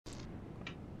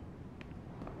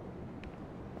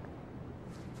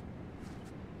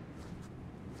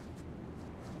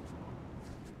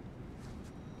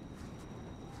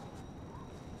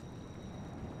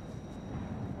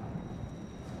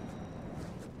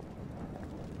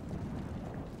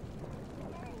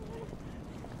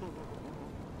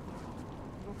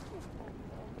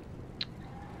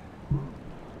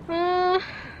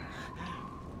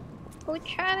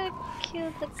try to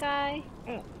kill the guy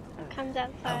who comes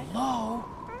outside. Hello?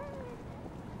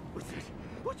 What's this?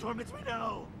 What torments me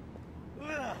now?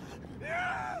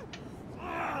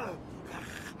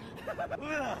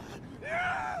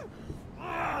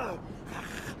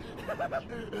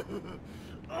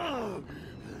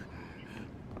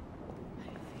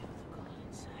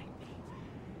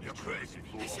 You're crazy,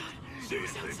 fool. See you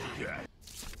again.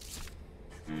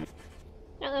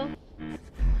 Uh-oh.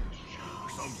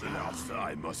 Something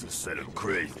outside must have set him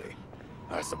crazy.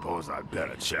 I suppose I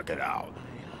better check it out.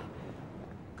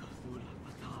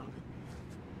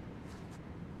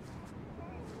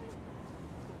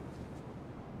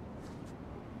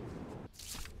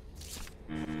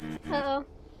 Uh-oh.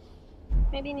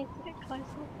 Maybe he needs to get closer.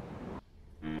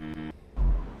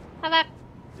 Hello?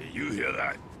 Did you hear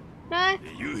that? No?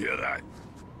 Did you hear that?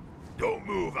 Don't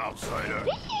move, outsider.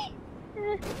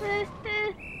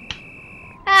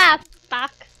 Ah,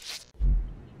 fuck.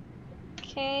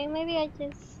 Okay, maybe I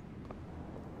just...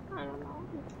 I don't know.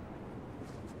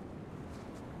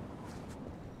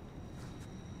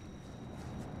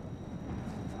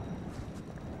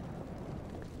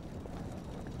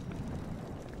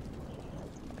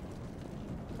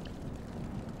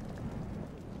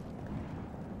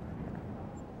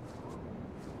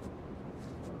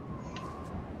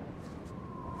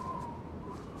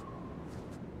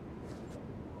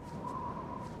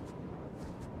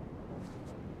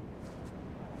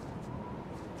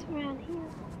 Around here.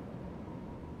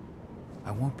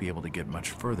 I won't be able to get much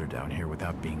further down here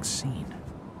without being seen.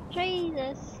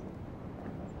 Jesus.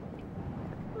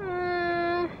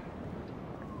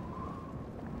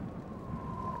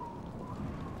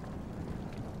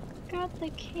 Got the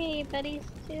key, but he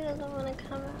still doesn't want to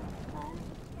come outside.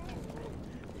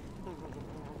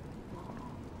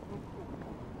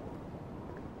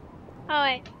 Oh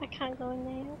wait, I can't go in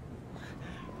there.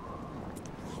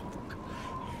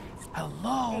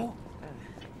 Hello?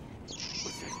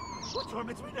 What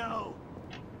torments me now?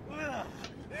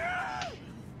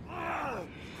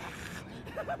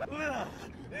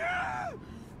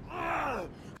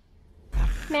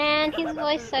 Man, his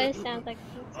voice so sounds like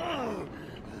Pizza.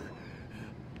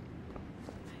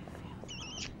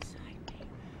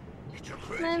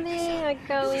 Maybe I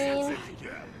go in.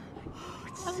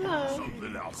 I don't know.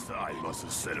 Something outside must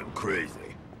have set him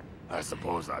crazy. I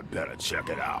suppose I better check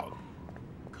it out.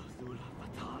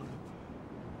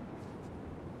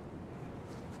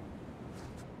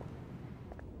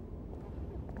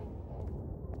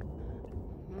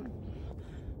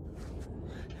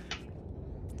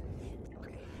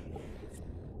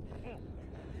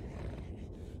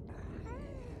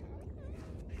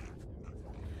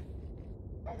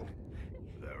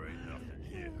 There ain't nothing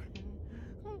here.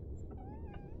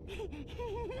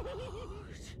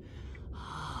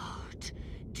 Out,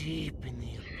 deep in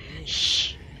the abyss,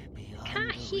 Shh. beyond Can't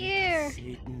the hear. reach of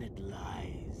Satan it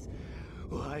lies.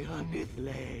 Why on it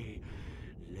lay,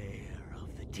 lair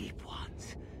of the deep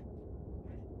ones.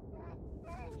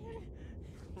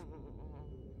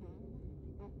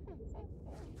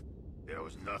 There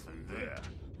was nothing there.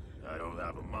 I don't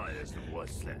have a mind as to what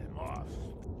set him off.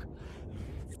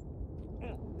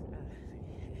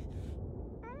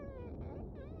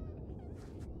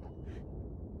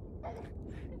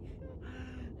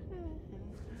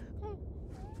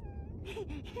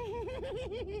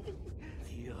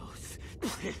 The oath.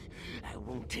 I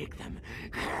won't take them.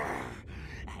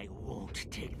 I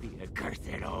won't take the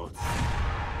accursed oath.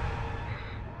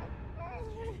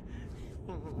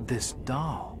 This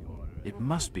doll. It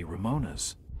must be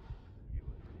Ramona's.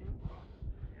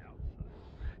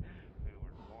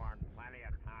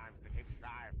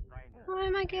 Why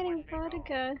am I getting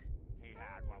vertigo? I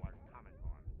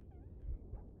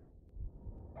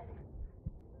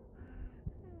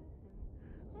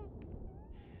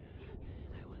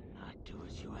will not do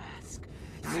as you ask.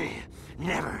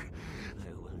 Never.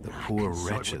 I will The not poor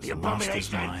consort wretch with has the lost his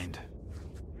abomination. mind.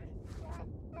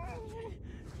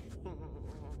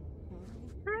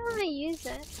 How do I use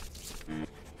it?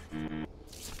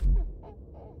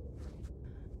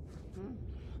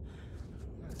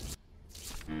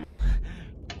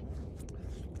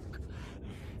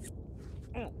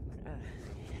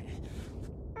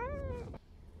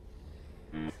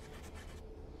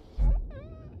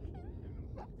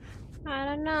 I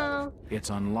don't know. It's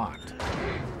unlocked.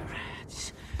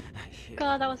 Rats.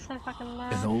 God, that was so fucking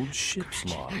loud. An old ship's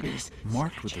log,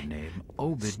 marked with the name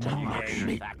Obed Marsh.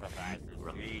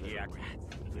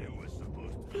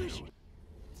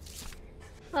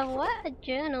 Oh, what? A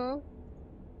journal?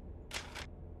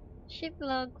 Ship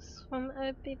logs from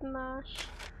Obed Marsh.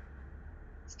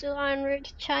 Still en route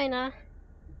to China.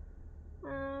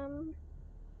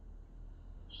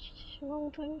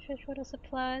 long time for short of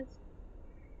supplies.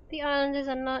 The islanders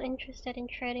are not interested in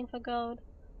trading for gold,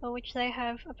 of which they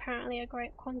have apparently a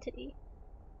great quantity.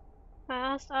 I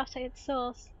asked after its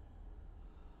source,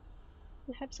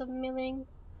 in hopes of milling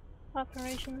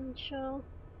operation on shore.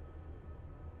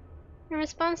 In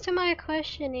response to my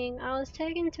questioning, I was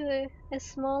taken to a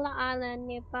smaller island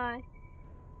nearby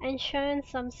and shown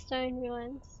some stone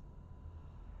ruins,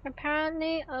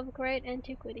 apparently of great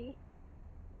antiquity.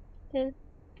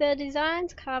 The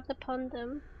designs carved upon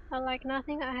them are like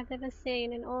nothing I have ever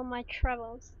seen in all my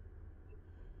travels.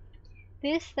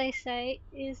 This, they say,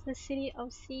 is the city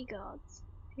of sea gods,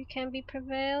 who can be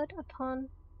prevailed upon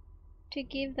to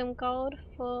give them gold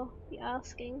for the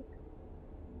asking.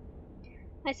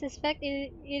 I suspect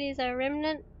it is a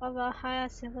remnant of a higher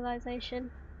civilization,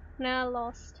 now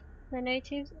lost. The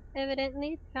natives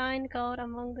evidently find gold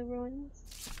among the ruins.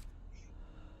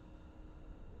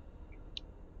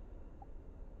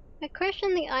 I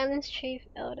questioned the island's chief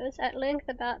elders at length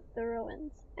about the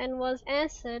ruins, and was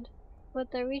answered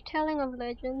with a retelling of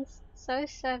legends so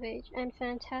savage and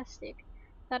fantastic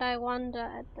that I wonder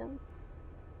at them.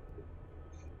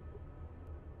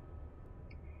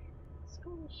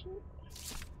 Scholarship.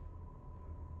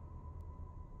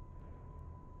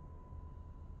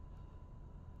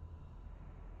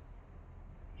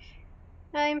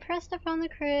 I impressed upon the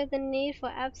crew the need for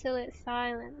absolute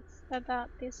silence about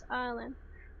this island,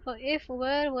 for if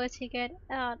word were to get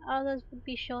out, others would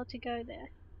be sure to go there.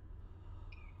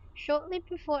 Shortly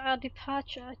before our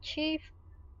departure, Chief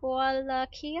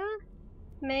Wallachia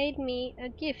made me a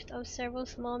gift of several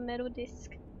small metal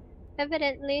discs,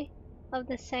 evidently of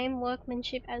the same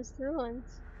workmanship as the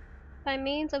ruins. By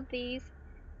means of these,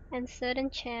 and certain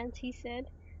chants, he said,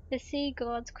 the sea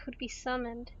gods could be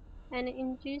summoned and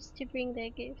induced to bring their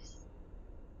gifts.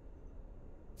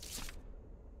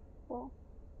 4.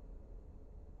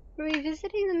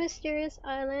 Revisiting the mysterious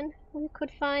island, we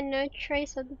could find no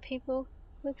trace of the people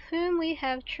with whom we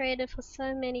have traded for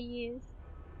so many years.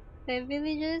 Their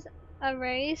villages are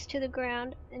razed to the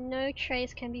ground, and no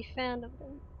trace can be found of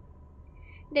them.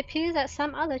 It appears that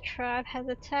some other tribe has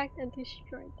attacked and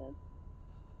destroyed them.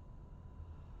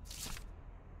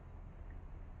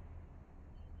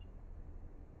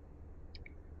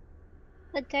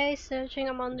 A day searching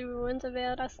among the ruins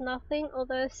availed us nothing,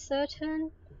 although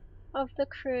certain of the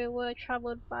crew were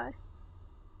troubled by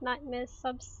nightmares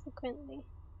subsequently.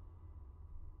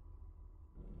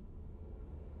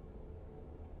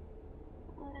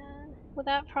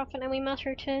 Without profit, and we must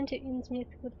return to Innsmouth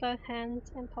with both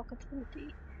hands and pockets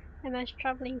empty. A most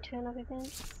troubling turn of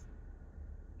events.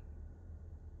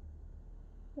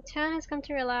 The town has come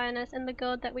to rely on us and the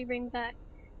gold that we bring back,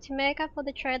 to make up for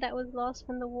the trade that was lost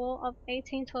when the War of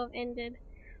 1812 ended.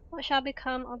 What shall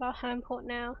become of our home port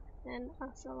now, and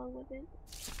us along with it?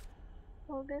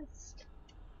 August.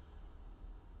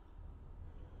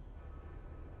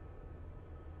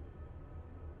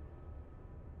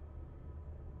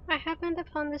 I happened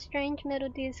upon the strange metal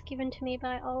disc given to me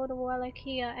by old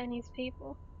Wallachia and his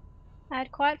people. I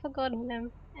had quite forgotten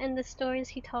them, and the stories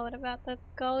he told about the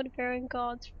gold-bearing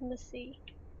gods from the sea.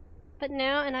 But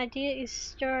now an idea is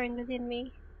stirring within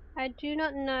me. I do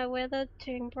not know whether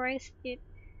to embrace it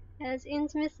as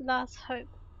Innsmouth's last hope,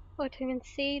 or to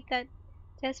concede that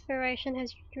desperation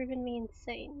has driven me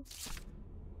insane.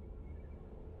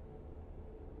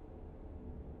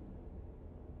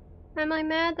 Am I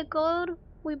mad? The gold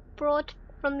we brought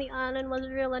from the island was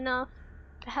real enough.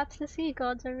 Perhaps the sea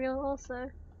gods are real also.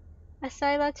 A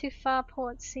sailor to far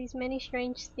ports sees many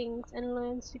strange things and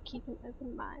learns to keep an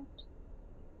open mind.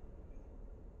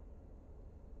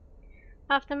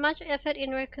 After much effort in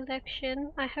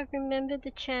recollection, I have remembered the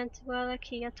chants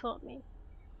Wallachia taught me.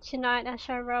 Tonight I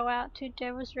shall row out to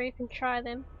Devil's Reef and try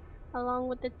them, along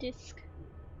with the disc.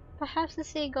 Perhaps the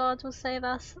sea gods will save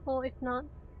us, or if not,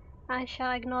 I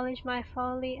shall acknowledge my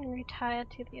folly and retire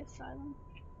to the asylum.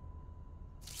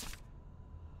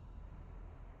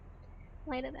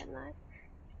 Later that night.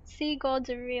 Sea gods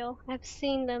are real. I have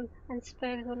seen them and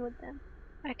spoken with them.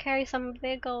 I carry some of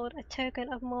their gold, a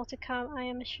token of more to come, I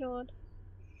am assured.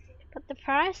 But the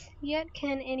price? Yet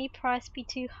can any price be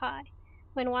too high?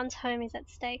 When one's home is at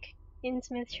stake,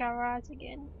 Innsmouth shall rise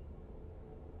again.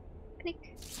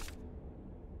 Click.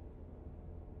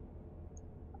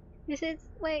 Is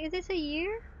this a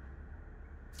year?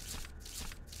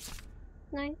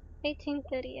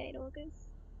 1838 August.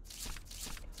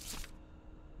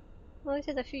 Well, this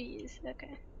is a few years,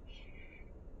 okay.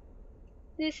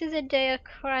 This is a day of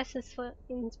crisis for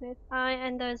Innsmouth. I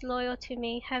and those loyal to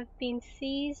me have been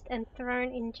seized and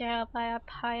thrown in jail by our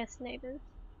pious neighbours.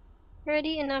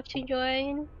 Ready enough to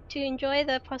enjoy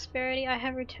the prosperity I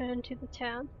have returned to the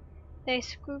town. They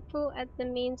scruple at the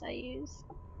means I use,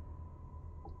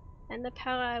 and the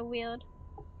power I wield.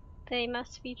 They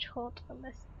must be taught a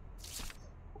lesson.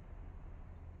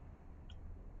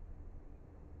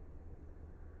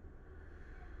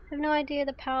 I have no idea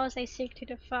the powers they seek to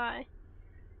defy.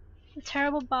 The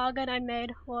terrible bargain I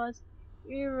made was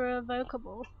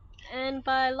irrevocable, and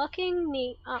by locking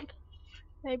me up,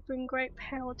 they bring great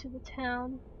peril to the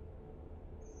town.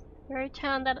 The very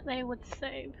town that they would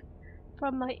save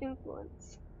from my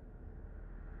influence.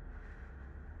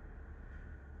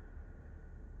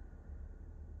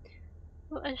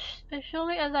 Well, as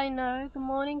surely as I know the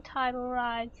morning tide will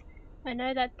rise, I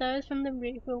know that those from the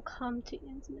reef will come to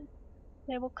Innsmouth.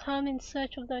 They will come in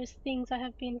search of those things I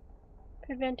have been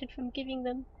prevented from giving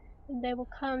them, and they will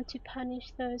come to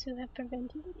punish those who have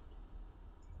prevented me.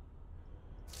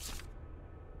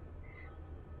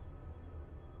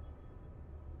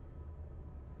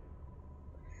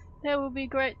 There will be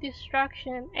great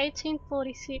destruction.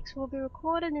 1846 will be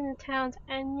recorded in the town's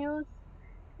annals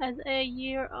as a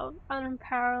year of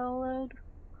unparalleled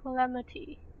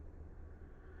calamity.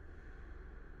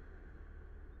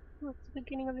 It's the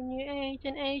beginning of a new age,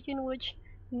 an age in which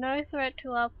no threat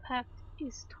to our pact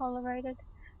is tolerated.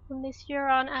 From this year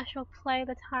on I shall play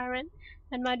the tyrant,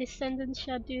 and my descendants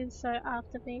shall do so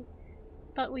after me.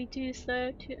 But we do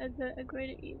so to avert a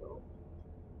greater evil.